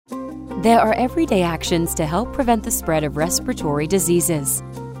There are everyday actions to help prevent the spread of respiratory diseases.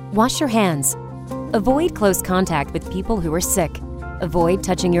 Wash your hands. Avoid close contact with people who are sick. Avoid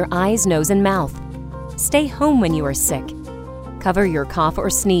touching your eyes, nose, and mouth. Stay home when you are sick. Cover your cough or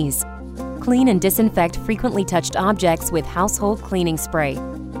sneeze. Clean and disinfect frequently touched objects with household cleaning spray.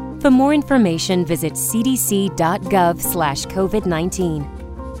 For more information, visit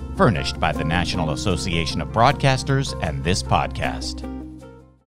cdc.gov/COVID-19. Furnished by the National Association of Broadcasters and this podcast.